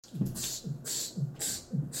Keep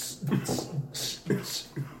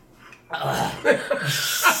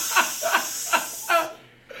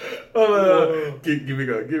it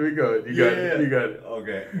going. You got it.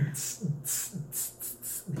 Okay.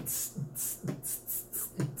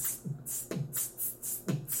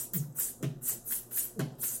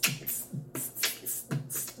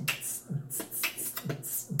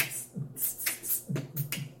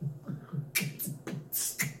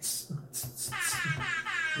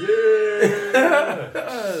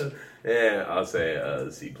 Yeah, I'll say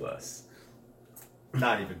C+.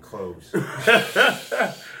 Not even close.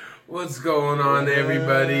 What's going on,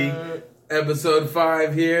 everybody? Episode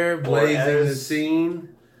 5 here, Blazing the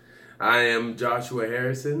Scene. I am Joshua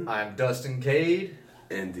Harrison. I'm Dustin Cade.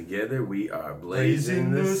 And together we are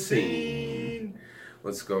Blazing the Scene.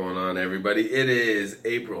 What's going on, everybody? It is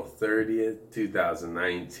April 30th,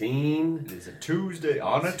 2019. It is a Tuesday.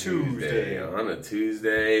 On a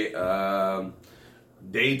Tuesday.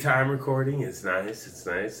 Daytime recording. It's nice.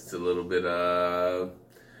 It's a little bit I'm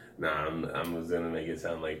gonna make it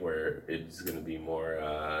sound like it's gonna be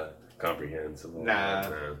more comprehensible.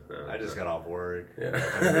 No. I just got off work.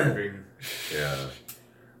 Yeah. Yeah.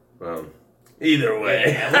 Well, either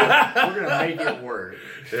way. Yeah, we're gonna make it work.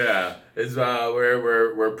 Yeah. It's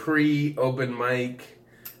we're pre-open mic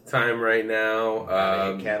time right now.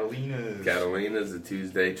 Catalina's a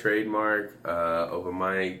Tuesday trademark. Open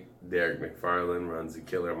mic. Derek McFarland runs the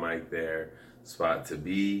killer mic there. Spot to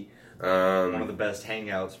be. One of the best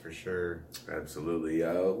hangouts for sure. Absolutely. You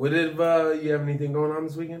have anything going on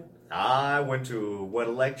this weekend? I went to Wet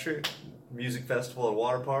Electric Music Festival at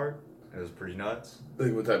Water Park. It was pretty nuts.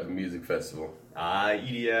 Like what type of music festival?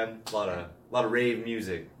 EDM, a lot of rave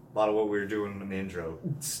music, a lot of what we were doing in the intro.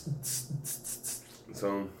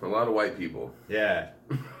 So a lot of white people. Yeah.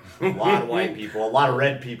 A lot of white people, a lot of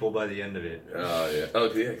red people by the end of it. Oh, yeah.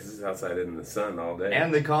 Oh, yeah, because it's outside in the sun all day.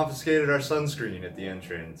 And they confiscated our sunscreen at the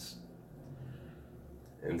entrance.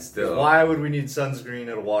 And still... Why would we need sunscreen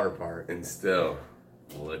at a water park? And still,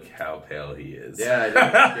 look how pale he is. Yeah, I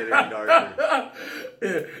didn't get any darker.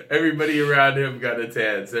 Yeah, everybody around him got a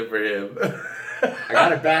tan, except for him. I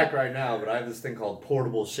got it back right now, but I have this thing called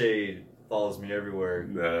portable shade. Follows me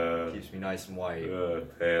everywhere. Keeps me nice and white.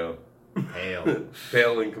 Pale.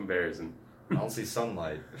 Pale in comparison. I don't see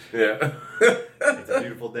sunlight. Yeah. It's a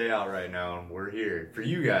beautiful day out right now, and we're here for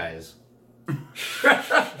you guys. We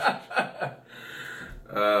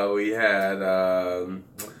had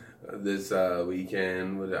this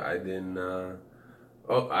weekend. I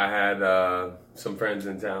had some friends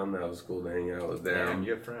in town. That was cool to hang out with them. Damn,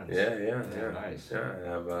 you have friends. Yeah. Nice. Yeah, I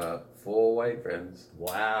have full white friends.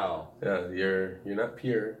 Wow. Yeah, you're not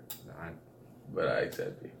pure, but I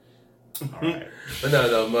accept you. All right. But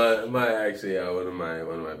no, one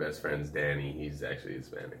of my best friends, Danny, he's actually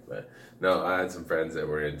Hispanic. But no, I had some friends that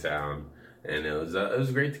were in town, and it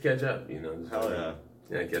was great to catch up. Hell yeah.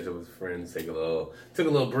 Yeah, catch up with friends, took a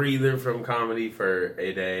little breather from comedy for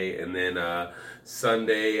a day, and then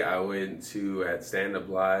Sunday I went to at Stand Up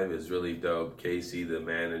Live. It was really dope. Casey, the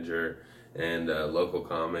manager, and local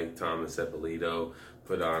comic Thomas Eppolito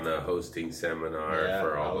put on a hosting seminar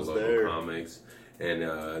for all the local comics. And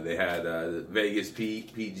they had Vegas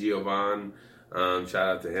Pete Giovanni. Shout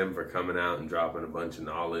out to him for coming out and dropping a bunch of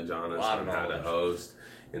knowledge on us on how to host.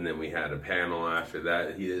 And then we had a panel after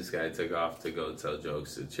that. This guy took off to go tell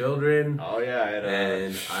jokes to children. Oh, yeah.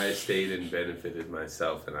 And I stayed and benefited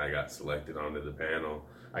myself, and I got selected onto the panel.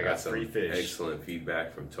 I got some free fish. Excellent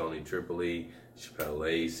feedback from Tony Tripoli, Chappelle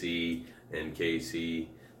Lacey, and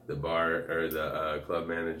Casey, the club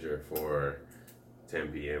manager for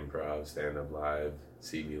Tempe Improv, Stand Up Live,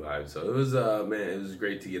 CV Live. So it was it was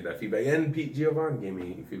great to get that feedback. And Pete Giovanni gave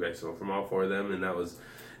me feedback from all four of them, and it was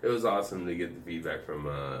awesome to get the feedback from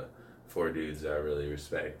 4 dudes that I really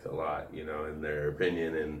respect a lot, in their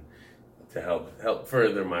opinion, and to help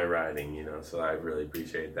further my writing, So I really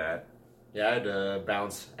appreciate that. Yeah, I had to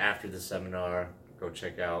bounce after the seminar, go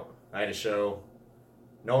check out. I had a show.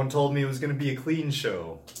 No one told me it was going to be a clean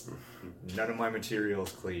show. None of my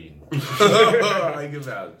material's clean. I can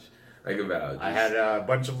vouch. I had a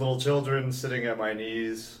bunch of little children sitting at my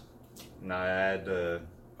knees, and I had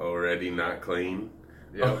already not clean.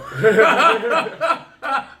 Yep.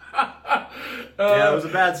 Yeah, it was a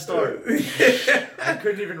bad start. I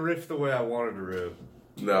couldn't even riff the way I wanted to riff.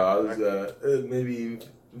 No, I was maybe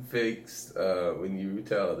fix when you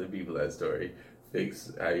tell other people that story.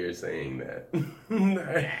 Fix how you're saying that.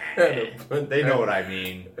 They know what I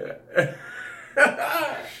mean.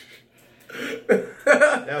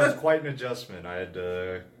 That was quite an adjustment. I had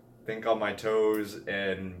to think on my toes,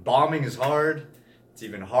 and bombing is hard. It's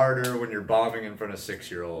even harder when you're bombing in front of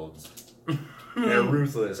 6-year-olds. They're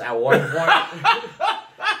ruthless. At one point,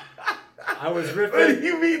 I was ripping. What do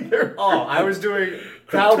you mean they're? I was doing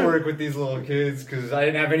crowd work with these little kids because I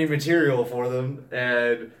didn't have any material for them,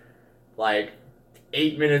 and like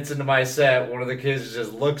 8 minutes into my set, one of the kids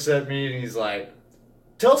just looks at me and he's like,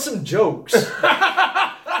 "Tell some jokes." And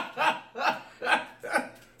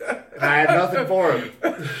I had nothing for him.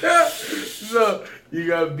 So you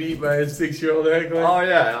got beat by a 6-year-old heckler? Oh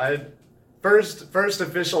yeah, first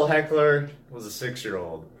official heckler was a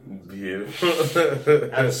 6-year-old. Beautiful.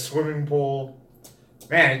 At a swimming pool.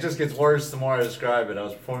 Man, it just gets worse the more I describe it. I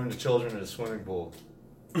was performing to children at a swimming pool.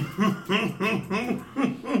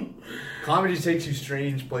 Comedy takes you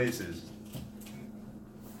strange places.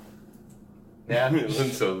 Yeah.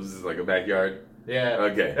 So this is like a backyard? Yeah.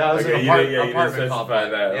 Okay. Yeah, it was Okay, an you didn't apartment specify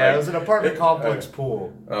complex. that. Yeah, it was an apartment complex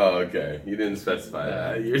pool. Oh, okay. You didn't specify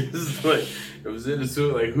that. You're just like, it was in a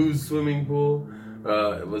like whose swimming pool?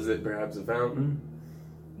 Was it perhaps a fountain?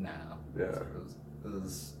 No. Yeah. It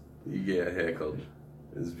was You get heckled.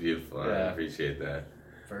 It's beautiful. I Yeah. appreciate that.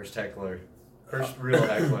 first heckler. First real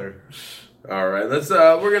heckler. All right, let's.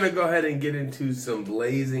 We're gonna go ahead and get into some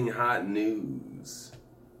blazing hot news.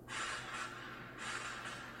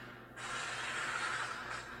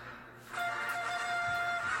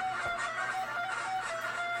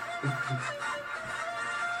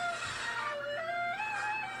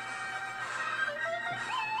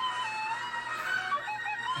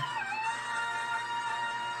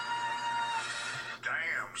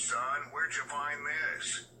 Damn, son, where'd you find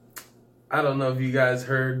this? I don't know if you guys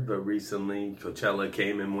heard, but recently Coachella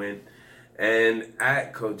came and went. And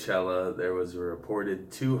at Coachella, there was a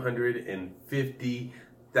reported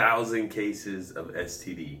 250,000 cases of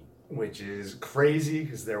STD. Which is crazy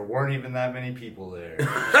because there weren't even that many people there.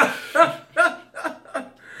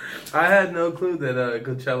 I had no clue that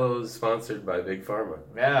Coachella was sponsored by Big Pharma.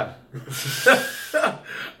 Yeah.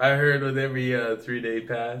 I heard with every 3-day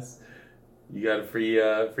pass, you got a free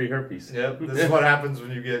herpes. Yep. This is what happens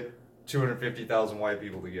when you get 250,000 white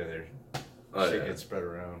people together. Oh, Shit yeah. gets spread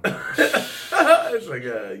around. It's like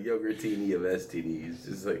a yogurtini of STDs,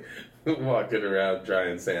 just like walking around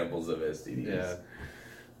trying samples of STDs. Yeah.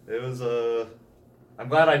 It was, I'm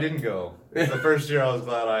glad I didn't go. The first year I was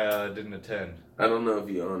glad I didn't attend. I don't know if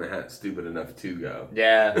you own a hat stupid enough to go.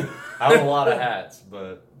 Yeah. I own a lot of hats,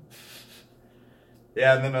 but...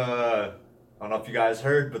 Yeah, and then, I don't know if you guys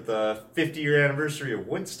heard, but the 50-year anniversary of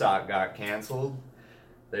Woodstock got canceled.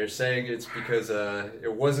 They're saying it's because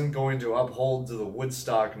it wasn't going to uphold to the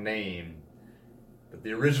Woodstock name. But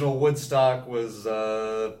the original Woodstock was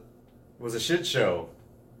a shit show.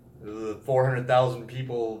 It was 400,000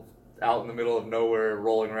 people out in the middle of nowhere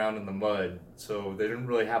rolling around in the mud. So they didn't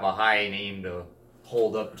really have a high name to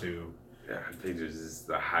hold up to. Yeah, I think there's just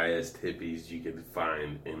the highest hippies you could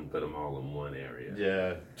find and put them all in one area.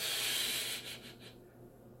 Yeah.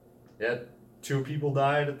 Yeah, 2 people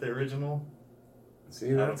died at the original.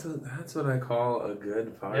 See, that's what I call a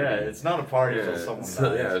good party. Yeah, it's not a party Yeah, until someone so,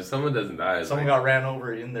 dies. yeah, if someone doesn't die, it's Someone like, got ran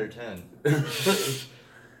over in their tent.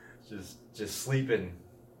 just sleeping.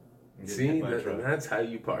 and getting see, hit by a truck. that's how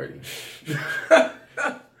you party. You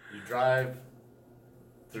drive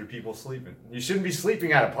through people sleeping. You shouldn't be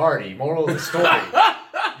sleeping at a party. Moral of the story.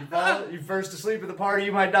 You first asleep at the party,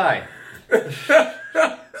 you might die.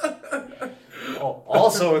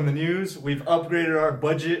 Also in the news, we've upgraded our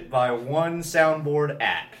budget by 1 soundboard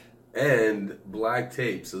app. And black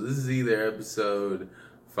tape. So this is either episode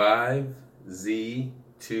 5, Z,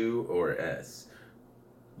 2, or S.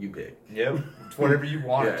 You pick. Yep, it's whatever you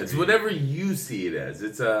want it to It's be. whatever you see it as.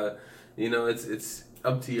 It's it's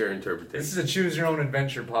up to your interpretation. This is a choose your own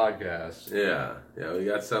adventure podcast. Yeah, we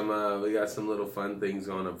got some little fun things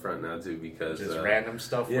going up front now too because Just random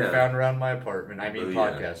stuff we yeah. found around my apartment. I mean, Oh,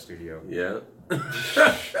 yeah. podcast studio. Yeah. Let's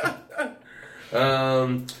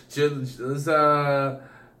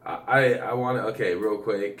I want to real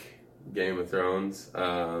quick. Game of Thrones.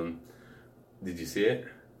 Did you see it?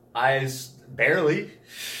 Barely.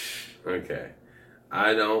 Okay.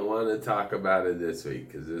 I don't want to talk about it this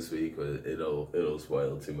week because this week it'll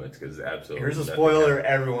spoil too much because absolutely. Here's a nothing spoiler happened.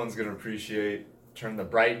 everyone's gonna appreciate. Turn the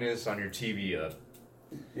brightness on your TV up.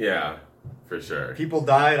 Yeah, for sure. People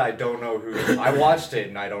died. I don't know who. I watched it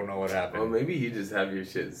and I don't know what happened. Well, maybe you just have your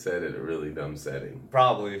shit set at a really dumb setting.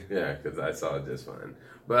 Probably. Yeah, because I saw it just fine.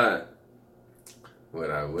 But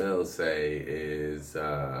what I will say is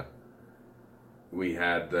we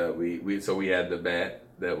had the bet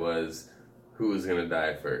that was who was gonna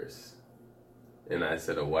die first, and I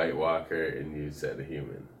said a White Walker, and you said a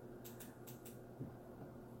human.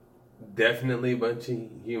 Definitely a bunch of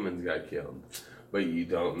humans got killed, but you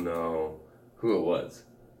don't know who it was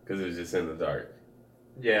because it was just in the dark.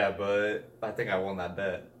 Yeah, but I think I won that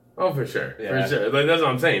bet. Oh, for sure, Yeah. for sure. Like that's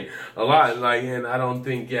what I'm saying. A lot, like, and I don't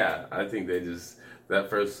think. Yeah, I think they just that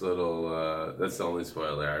first little. That's the only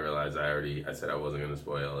spoiler. I realized I said I wasn't gonna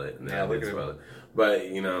spoil it, and then Yeah, I look did at spoil it. But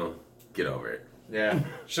get over it. Yeah,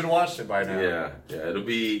 should have watched it by now. Yeah, it'll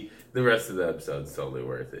be the rest of the episode's totally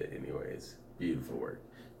worth it. Anyways, beautiful work.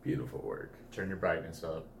 Turn your brightness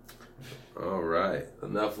up. All right,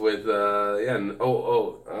 enough with fuck,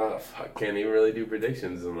 can't even really do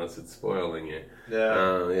predictions unless it's spoiling it.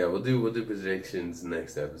 Yeah. We'll do predictions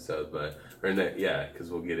next episode, because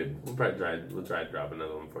we'll get it. We'll try to drop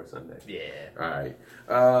another one for Sunday. Yeah. All right.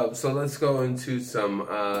 So let's go into some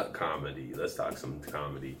comedy. Let's talk some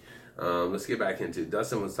comedy. Let's get back into.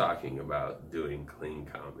 Dustin was talking about doing clean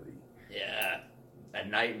comedy. Yeah. A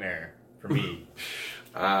nightmare for me.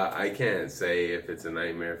 I can't say if it's a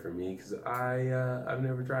nightmare for me because I've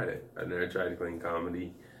never tried it. I've never tried clean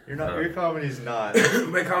comedy. Your comedy's not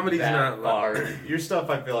My comedy's that not far. Your stuff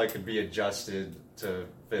I feel like could be adjusted to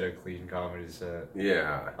fit a clean comedy set.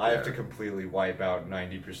 Yeah. I have to completely wipe out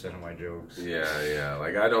 90% of my jokes. Yeah.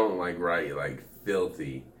 Like I don't write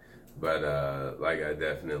filthy, but I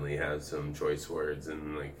definitely have some choice words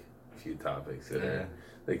and a few topics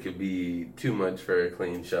that could be too much for a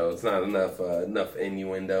clean show. It's not enough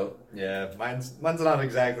innuendo. Yeah, mine's not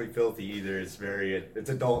exactly filthy either. It's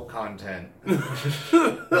adult content.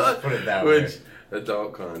 Let's put it that way. Which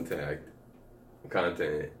adult content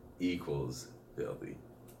equals filthy.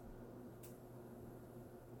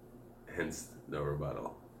 Hence no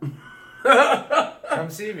rebuttal.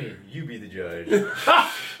 Come see me. You be the judge.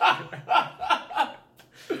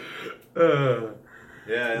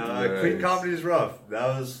 Nice. Clean comedy is rough.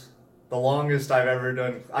 That was the longest I've ever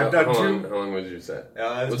done. I've done two. How long was your set?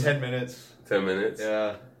 It was 10 minutes. 10 minutes?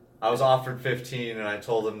 Yeah. I was offered 15, and I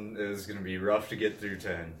told them it was going to be rough to get through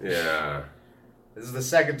 10. Yeah. This is the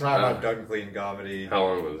second time I've done clean comedy. How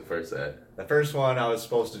long was the first set? The first one, I was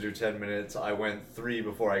supposed to do 10 minutes. I went 3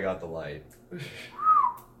 before I got the light.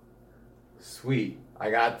 Sweet. I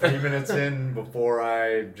got 3 minutes in before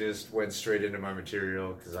I just went straight into my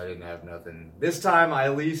material because I didn't have nothing. This time, I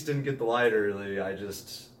at least didn't get the light early. I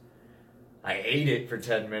ate it for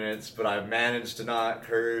 10 minutes, but I managed to not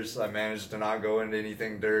curse. I managed to not go into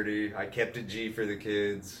anything dirty. I kept it G for the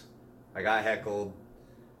kids. I got heckled.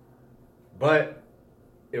 But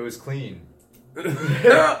it was clean.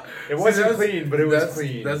 It wasn't clean, but it was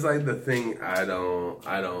clean. That's the thing I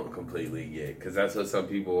don't completely get, because that's what some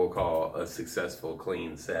people will call a successful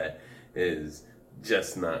clean set, is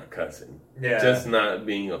just not cussing, just not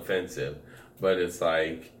being offensive. But it's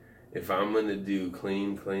if I'm gonna do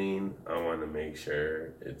clean, I want to make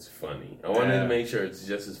sure it's funny. I want to make sure it's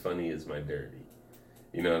just as funny as my dirty.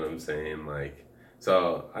 You know what I'm saying?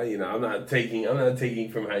 So I'm not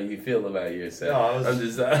taking from how you feel about yourself. No,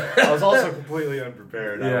 I was also completely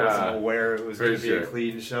unprepared. I wasn't aware it was going to be a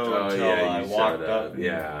clean show until I walked up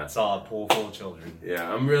and saw a pool full of children.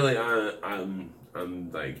 Yeah, I'm really I'm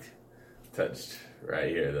touched right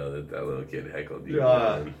here though that little kid heckled you.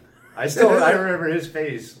 I remember his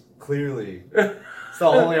face clearly. It's the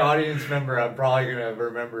only audience member I'm probably gonna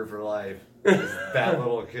remember for life. Is that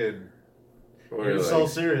little kid. He was so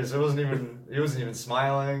serious. He wasn't even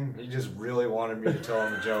smiling. He just really wanted me to tell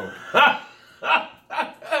him a joke.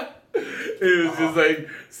 He was just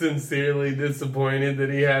sincerely disappointed that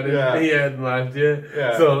he hadn't laughed yet.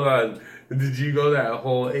 Yeah. So did you go that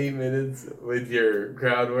whole 8 minutes with your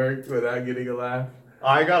crowd work without getting a laugh?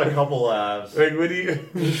 I got a couple laughs. What do you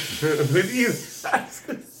ask?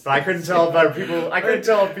 I couldn't tell if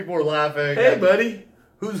people were laughing. Hey, buddy,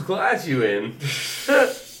 whose class you in?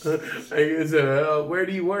 I said, where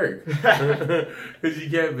do you work? Because you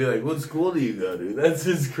can't be what school do you go to? That's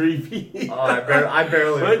just creepy. Oh, I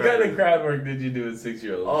barely What kind of crowd work did you do with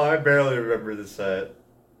 6-year-olds? Oh, I barely remember the set.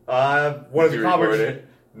 Did you record it?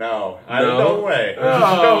 No. No way.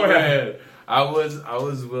 Oh, no way. I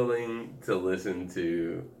was willing to listen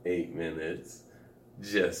to 8 minutes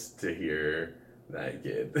just to hear that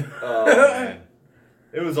kid. Oh, man.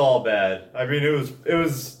 It was all bad. I mean, it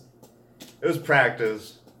was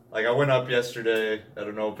practice. I went up yesterday at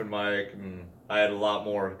an open mic, and I had a lot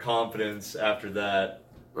more confidence after that.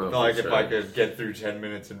 I felt if I could get through 10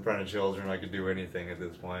 minutes in front of children, I could do anything at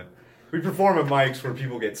this point. We perform at mics where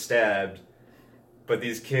people get stabbed, but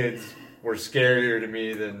these kids were scarier to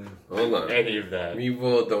me than any of that.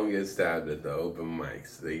 People don't get stabbed at the open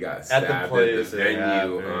mics. They got stabbed at the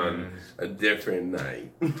venue on a different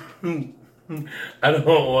night. I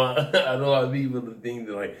don't want people to think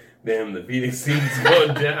that damn, the Phoenix scene's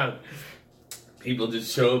going down. People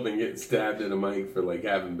just show up and get stabbed in a mic for like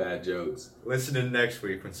having bad jokes. Listen in next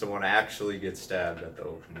week when someone actually gets stabbed at the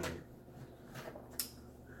open mic.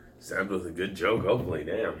 Stabbed with a good joke, hopefully.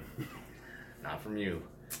 Damn. Not from you.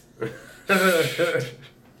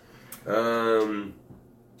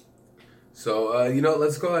 So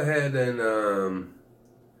let's go ahead and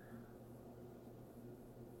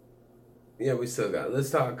yeah, we still got. Let's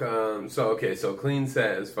talk. So clean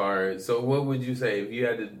set as far as. So what would you say if you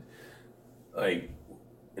had to, like,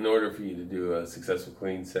 in order for you to do a successful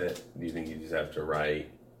clean set? Do you think you just have to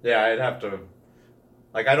write? Yeah, I'd have to.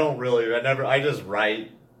 Like, I just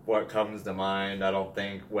write what comes to mind. I don't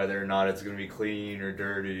think whether or not it's going to be clean or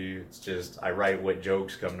dirty. It's just, I write what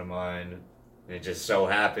jokes come to mind. And it just so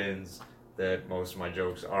happens that most of my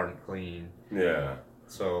jokes aren't clean. Yeah.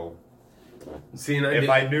 So, see, if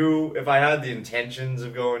I had the intentions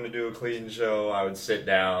of going to do a clean show, I would sit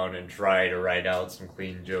down and try to write out some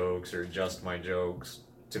clean jokes or adjust my jokes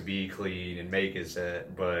to be clean and make a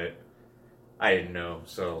set, but I didn't know,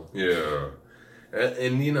 so. Yeah.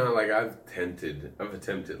 And like I've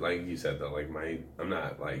attempted, like you said though, like I'm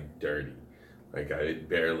not like dirty. Like I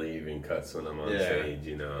barely even cuss when I'm on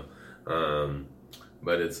stage,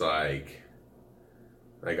 but it's like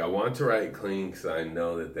I want to write clean because I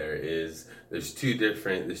know that there's two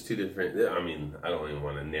different, I mean, I don't even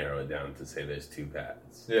want to narrow it down to say there's two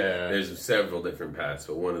paths. Yeah. There's several different paths,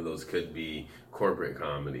 but one of those could be corporate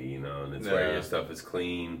comedy, and it's where your stuff is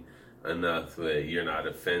clean enough that you're not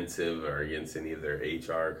offensive or against any of their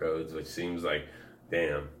HR codes, which seems like,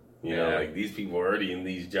 damn, like these people are already in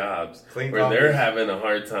these jobs clean where comedy. they're having a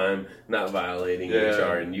hard time not violating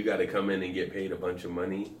HR, and you got to come in and get paid a bunch of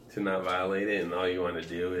money to not violate it, and all you want to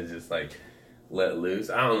do is just like let loose.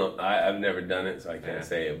 I don't know. I've never done it, so I can't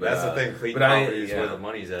say it. But that's the thing. Clean comedy is where the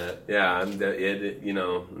money's at. Yeah, until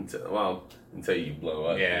you blow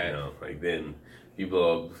up. Like then you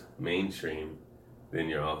blow up mainstream. Then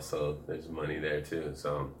there's money there too.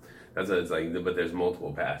 So that's what it's like. But there's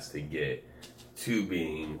multiple paths to get to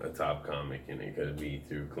being a top comic, and it could be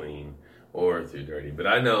through clean or through dirty. But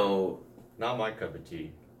I know, not my cup of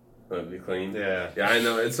tea. Be clean. Yeah, I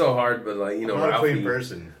know it's so hard. But like I'm not a clean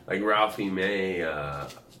person. Like Ralphie May, I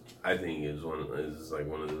think is one of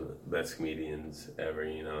the best comedians ever.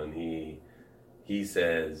 And he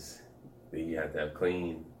says that you have to have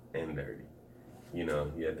clean and dirty. You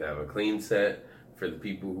have to have a clean set for the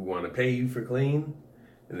people who want to pay you for clean,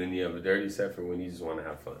 and then you have a dirty set for when you just want to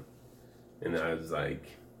have fun. And I was like,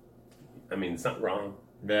 I mean, it's not wrong.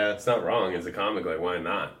 Yeah. It's not wrong as a comic. Like, why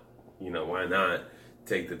not? Why not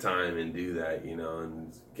take the time and do that,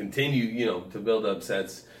 and continue, to build up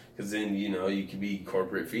sets, because then, you could be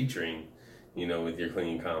corporate featuring, with your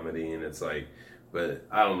clean comedy, and it's like, but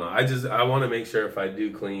I don't know. I want to make sure if I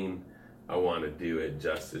do clean, I want to do it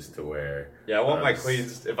justice to where. Yeah, I want my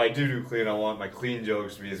cleans. If I do clean, I want my clean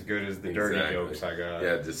jokes to be as good as the dirty jokes I got.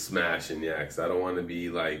 Yeah, just smashing. Yeah, because I don't want to be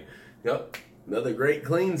like, yep, another great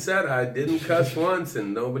clean set. I didn't cuss once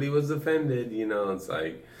and nobody was offended. It's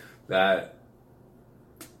like that.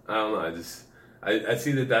 I don't know. I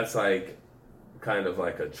see that that's like kind of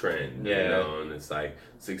like a trend. And it's like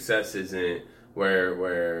success isn't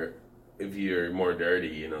where if you're more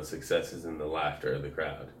dirty, success is in the laughter of the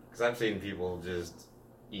crowd. Because I've seen people just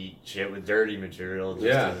eat shit with dirty material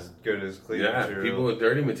just as good as clean material. People with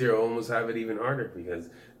dirty material almost have it even harder because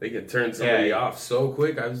they can turn somebody off so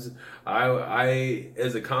quick. I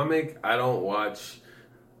as a comic, I don't watch.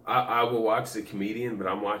 I will watch the comedian, but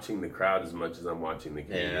I'm watching the crowd as much as I'm watching the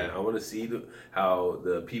comedian. Yeah. I want to see how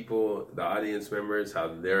the people, the audience members, how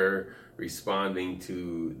they're responding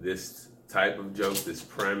to this type of joke, this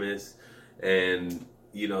premise, and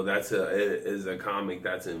that's as a comic,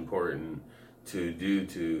 that's important to do,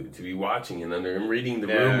 to be watching and reading the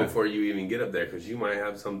room before you even get up there, because you might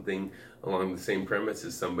have something along the same premise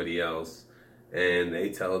as somebody else, and they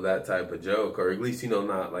tell that type of joke, or at least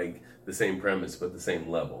not like the same premise but the same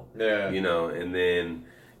level. And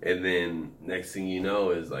then next thing you know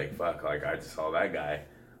is like, fuck, like I just saw that guy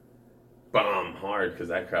bomb hard because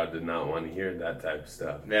that crowd did not want to hear that type of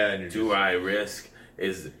stuff. I risk?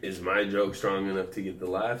 Is my joke strong enough to get the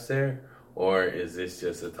laughs there, or is this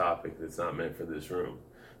just a topic that's not meant for this room?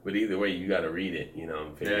 But either way, you got to read it,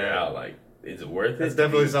 and figure out, like, is it worth it? That's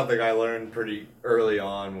definitely something I learned pretty early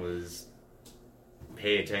on, was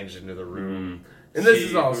pay attention to the room. And this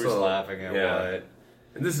is also who's laughing at what.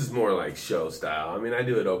 And this is more like show style. I mean, I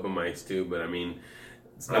do it open mics too, but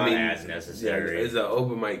it's not as necessary. As an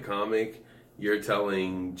open mic comic, you're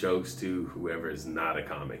telling jokes to whoever is not a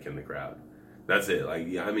comic in the crowd. That's it. Like,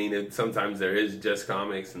 yeah, I mean, sometimes there is just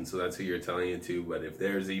comics, and so that's who you're telling it to. But if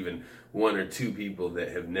there's even one or two people that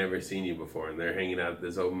have never seen you before and they're hanging out at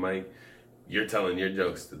this open mic, you're telling your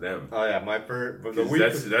jokes to them. Oh yeah, my first.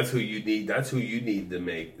 That's who you need. That's who you need to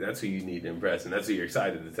make. That's who you need to impress, and that's who you're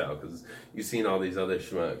excited to tell because you've seen all these other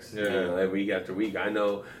schmucks. Yeah. You know, week after week. I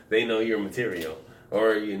know they know your material,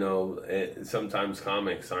 or sometimes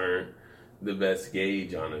comics aren't the best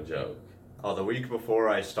gauge on a joke. Oh, the week before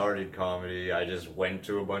I started comedy, I just went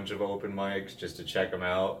to a bunch of open mics just to check them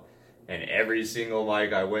out. And every single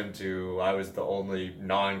mic I went to, I was the only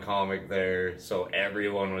non-comic there, so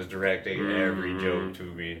everyone was directing every joke to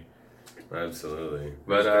me. Absolutely.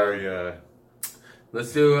 But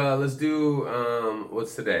let's do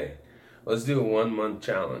what's today? Let's do a 1 month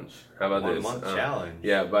challenge. How about this? 1 month challenge.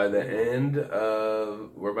 Yeah, by the end of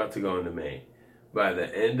we're about to go into May. By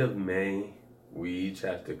the end of May, we each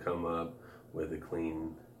have to come up with a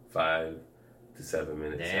clean 5 to 7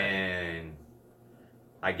 minute set. Dang.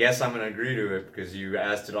 I guess I'm going to agree to it because you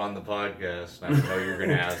asked it on the podcast. And I know you're going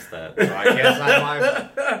to ask that. So I guess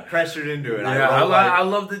I'm pressured into it. Yeah, I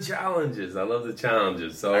love the challenges.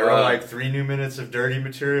 So I wrote like 3 new minutes of dirty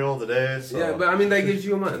material today. So. Yeah, but I mean, that gives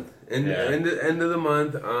you a month. And Yeah. end of the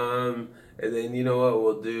month, and then you know what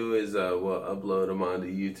we'll do is we'll upload them onto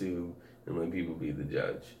YouTube and let people be the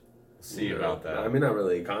judge. See about that. I mean, not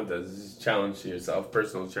really a contest. It's just a challenge to yourself,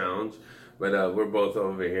 personal challenge. But we're both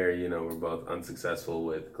over here, we're both unsuccessful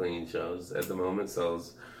with clean shows at the moment. So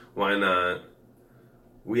why not?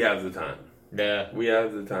 We have the time. Yeah. We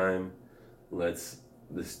have the time. Let's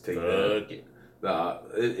take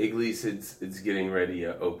at least it's getting ready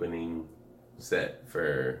an opening set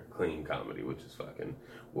for clean comedy, which is fucking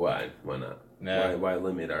why not? Yeah. Why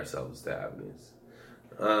limit ourselves to avenues?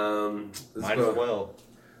 Might as well.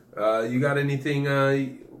 You got anything?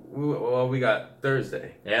 Well, we got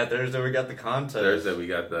Thursday. Yeah, Thursday we got the contest. Thursday we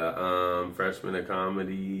got the Freshman of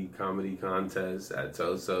Comedy contest at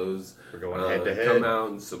Toso's. We're going head to head. Come out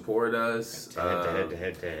and support us. Head to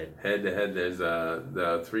head. Head to head. There's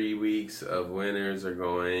the 3 weeks of winners are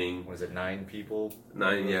going. Was it 9 people?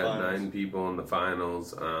 9 people in the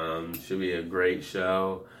finals. Should be a great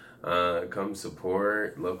show. Come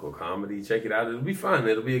support local comedy. Check it out. It'll be fun.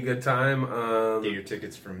 It'll be a good time. Get your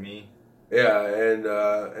tickets from me. Yeah, and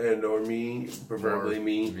or me, preferably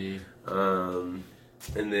me. And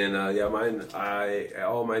then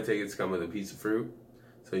all my tickets come with a piece of fruit,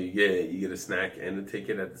 so you get a snack and a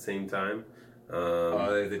ticket at the same time.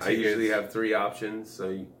 I usually have 3 options,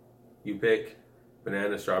 so you pick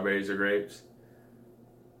banana, strawberries, or grapes.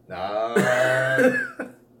 I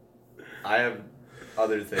have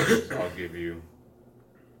other things I'll give you.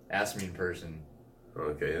 Ask me in person.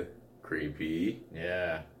 Okay, creepy.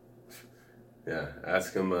 Yeah. Yeah,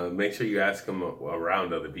 ask them. Make sure you ask them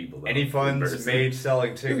around other people. Though, any funds made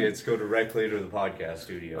selling tickets go directly to the podcast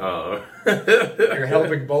studio. Oh, you're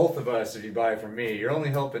helping both of us if you buy from me. You're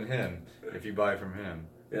only helping him if you buy from him.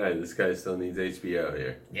 Yeah, this guy still needs HBO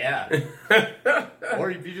here. Yeah.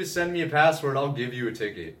 Or if you just send me a password, I'll give you a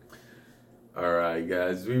ticket. All right,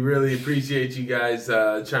 guys. We really appreciate you guys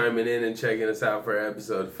chiming in and checking us out for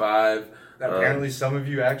episode 5. Apparently, some of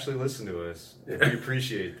you actually listen to us. Yeah. We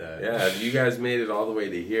appreciate that. Yeah, if you guys made it all the way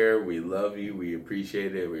to here, we love you. We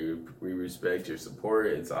appreciate it. We respect your support.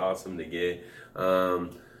 It's awesome to get.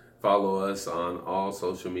 Follow us on all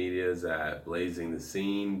social medias at Blazing the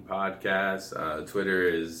Scene Podcast. Twitter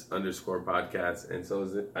is _podcast, and so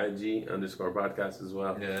is it IG _podcast as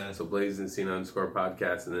well. Yeah. So Blazing the Scene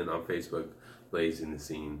 _podcast, and then on Facebook, Blazing the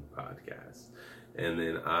Scene Podcast. And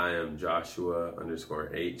then I am Joshua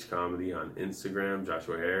 _H Comedy on Instagram,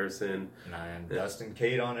 Joshua Harrison. And I am Dustin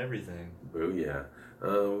Cade on everything. Booyah.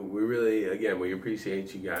 We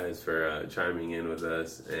appreciate you guys for chiming in with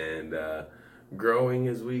us and growing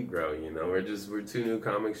as we grow. We're 2 new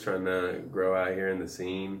comics trying to grow out here in the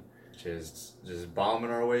scene. Just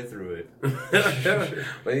bombing our way through it.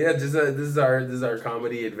 But yeah, this is our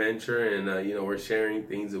comedy adventure, and we're sharing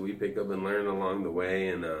things that we pick up and learn along the way,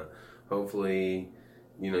 and hopefully,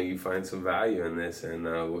 you find some value in this, and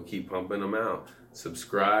we'll keep pumping them out.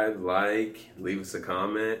 Subscribe, like, leave us a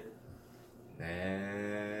comment.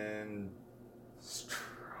 And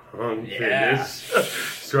strong finish.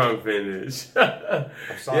 Strong finish. I'm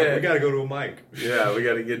sorry, Yeah. we gotta go to a mic. Yeah, we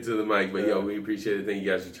got to get to the mic. But we appreciate it. Thank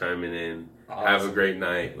you guys for chiming in. Awesome. Have a great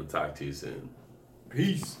night. We'll talk to you soon.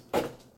 Peace.